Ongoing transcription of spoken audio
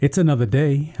It's another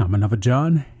day. I'm another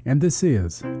John, and this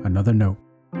is Another Note.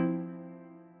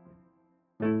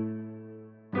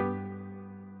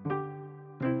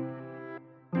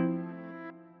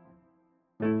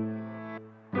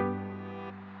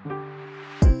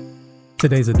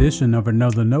 Today's edition of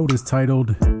Another Note is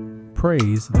titled,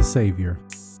 Praise the Savior.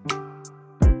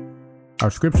 Our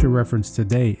scripture reference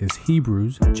today is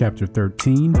Hebrews chapter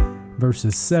 13,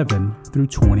 verses 7 through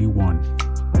 21.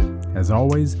 As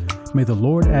always, may the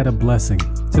Lord add a blessing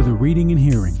to the reading and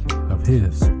hearing of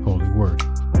His holy word.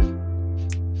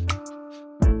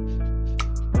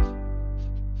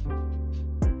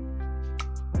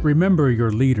 Remember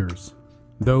your leaders,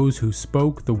 those who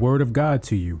spoke the word of God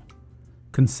to you.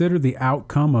 Consider the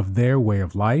outcome of their way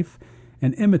of life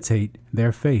and imitate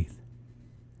their faith.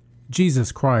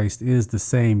 Jesus Christ is the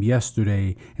same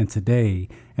yesterday and today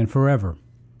and forever.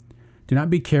 Do not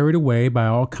be carried away by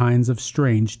all kinds of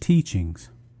strange teachings,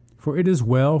 for it is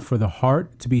well for the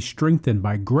heart to be strengthened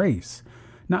by grace,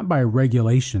 not by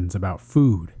regulations about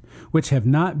food, which have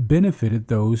not benefited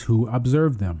those who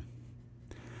observe them.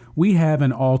 We have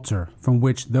an altar from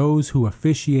which those who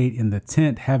officiate in the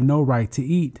tent have no right to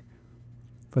eat.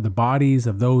 For the bodies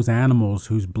of those animals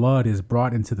whose blood is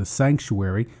brought into the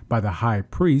sanctuary by the high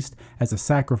priest as a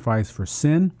sacrifice for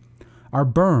sin are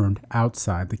burned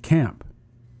outside the camp.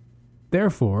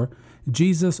 Therefore,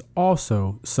 Jesus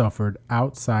also suffered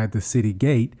outside the city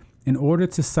gate in order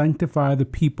to sanctify the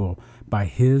people by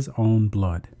his own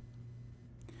blood.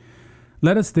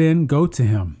 Let us then go to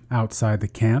him outside the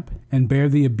camp and bear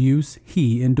the abuse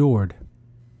he endured.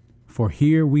 For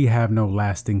here we have no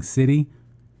lasting city,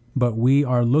 but we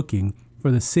are looking for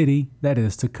the city that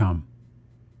is to come.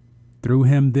 Through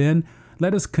him, then,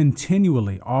 let us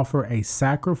continually offer a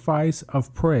sacrifice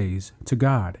of praise to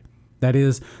God, that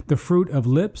is, the fruit of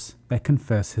lips that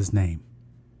confess his name.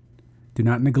 Do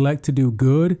not neglect to do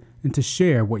good and to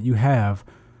share what you have,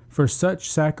 for such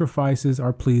sacrifices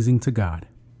are pleasing to God.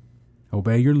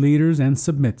 Obey your leaders and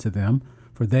submit to them,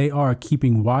 for they are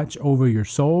keeping watch over your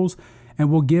souls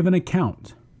and will give an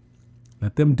account.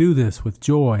 Let them do this with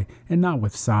joy and not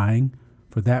with sighing,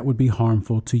 for that would be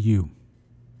harmful to you.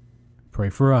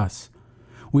 Pray for us.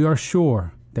 We are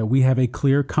sure that we have a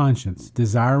clear conscience,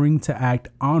 desiring to act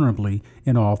honorably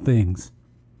in all things.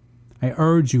 I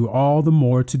urge you all the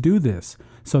more to do this,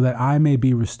 so that I may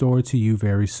be restored to you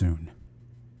very soon.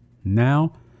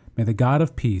 Now, may the God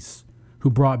of peace, who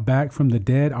brought back from the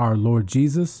dead our Lord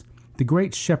Jesus, the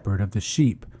great shepherd of the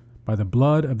sheep, by the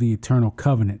blood of the eternal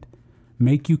covenant,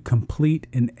 make you complete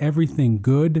in everything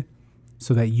good,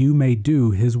 so that you may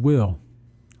do his will,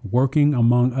 working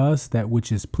among us that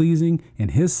which is pleasing in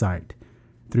his sight,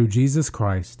 through Jesus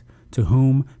Christ, to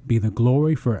whom be the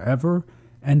glory forever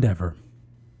and ever.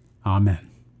 Amen.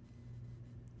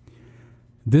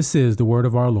 This is the word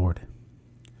of our Lord.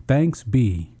 Thanks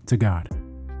be to God.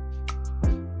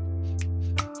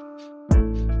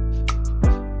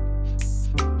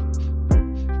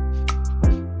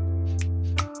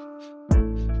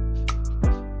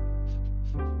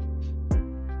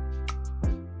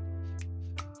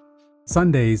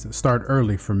 Sundays start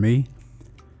early for me.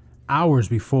 Hours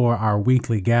before our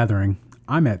weekly gathering,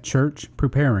 I'm at church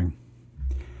preparing.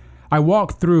 I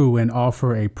walk through and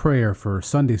offer a prayer for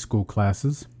Sunday school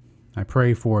classes. I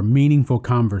pray for meaningful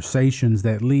conversations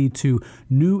that lead to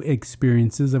new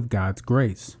experiences of God's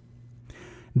grace.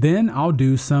 Then I'll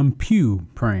do some pew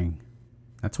praying.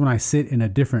 That's when I sit in a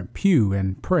different pew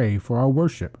and pray for our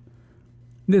worship.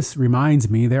 This reminds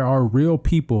me there are real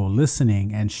people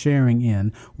listening and sharing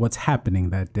in what's happening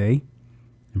that day.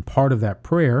 And part of that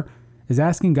prayer is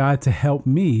asking God to help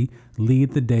me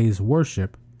lead the day's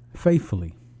worship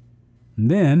faithfully.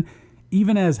 And then,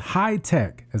 even as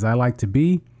high-tech as I like to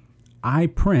be, I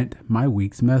print my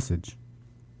week's message.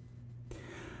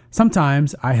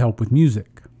 Sometimes I help with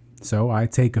music, so I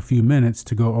take a few minutes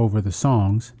to go over the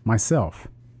songs myself.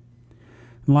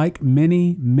 Like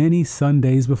many, many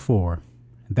Sundays before,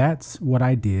 that's what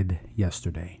I did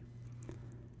yesterday.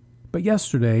 But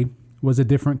yesterday was a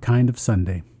different kind of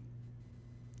Sunday.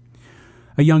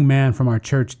 A young man from our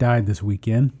church died this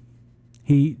weekend.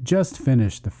 He just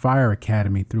finished the fire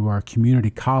academy through our community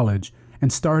college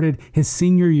and started his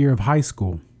senior year of high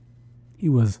school. He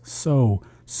was so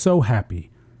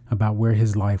happy about where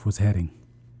his life was heading.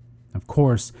 Of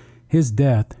course, his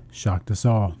death shocked us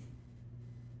all.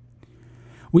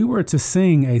 We were to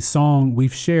sing a song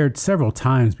we've shared several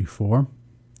times before.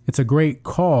 It's a great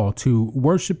call to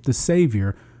worship the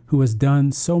Savior who has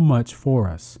done so much for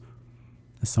us.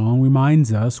 The song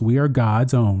reminds us we are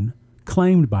God's own,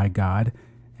 claimed by God,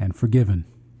 and forgiven.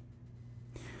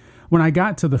 When I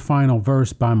got to the final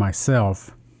verse by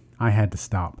myself, I had to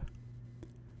stop.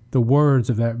 The words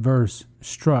of that verse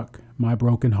struck my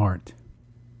broken heart.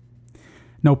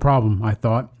 No problem, I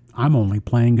thought. I'm only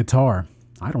playing guitar.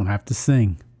 I don't have to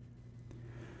sing.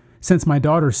 Since my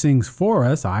daughter sings for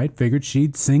us, I figured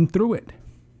she'd sing through it.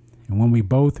 And when we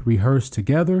both rehearsed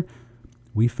together,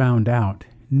 we found out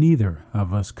neither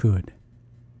of us could.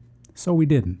 So we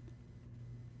didn't.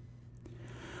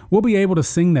 We'll be able to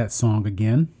sing that song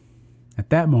again.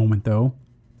 At that moment, though,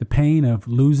 the pain of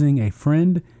losing a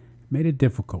friend made it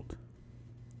difficult.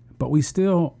 But we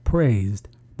still praised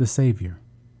the Savior.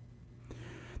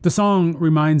 The song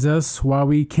reminds us, while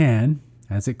we can,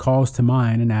 as it calls to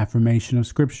mind an affirmation of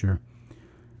Scripture,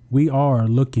 we are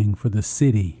looking for the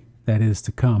city that is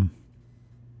to come.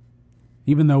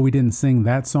 Even though we didn't sing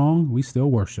that song, we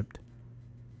still worshiped.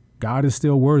 God is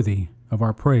still worthy of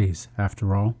our praise,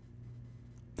 after all.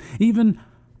 Even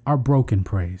our broken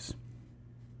praise.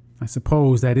 I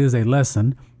suppose that is a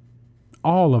lesson.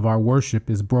 All of our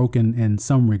worship is broken in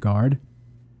some regard.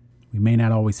 We may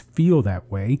not always feel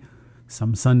that way.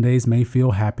 Some Sundays may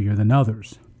feel happier than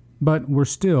others. But we're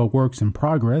still works in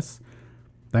progress.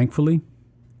 Thankfully,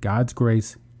 God's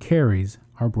grace carries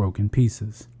our broken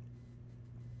pieces.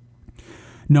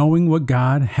 Knowing what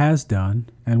God has done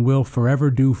and will forever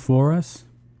do for us,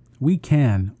 we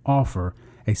can offer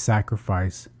a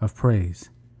sacrifice of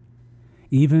praise.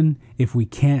 Even if we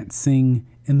can't sing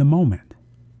in the moment,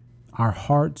 our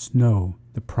hearts know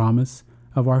the promise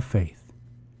of our faith.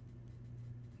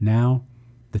 Now,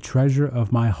 the treasure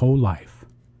of my whole life,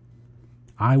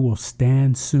 I will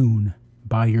stand soon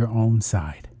by your own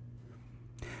side.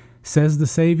 Says the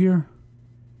Savior,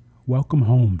 welcome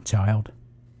home, child.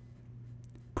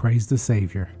 Praise the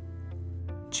Savior,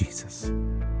 Jesus.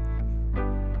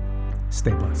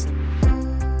 Stay blessed.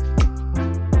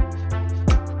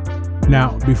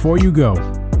 Now, before you go,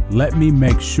 let me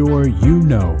make sure you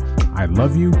know I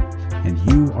love you and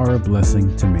you are a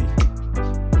blessing to me.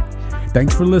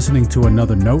 Thanks for listening to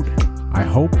another note. I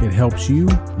hope it helps you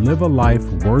live a life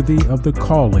worthy of the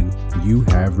calling you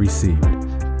have received.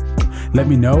 Let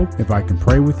me know if I can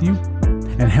pray with you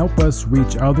and help us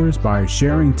reach others by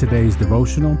sharing today's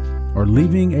devotional or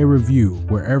leaving a review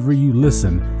wherever you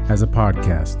listen as a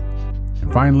podcast.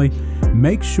 And finally,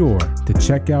 make sure to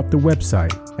check out the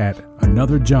website at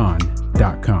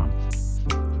anotherjohn.com.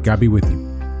 God be with you.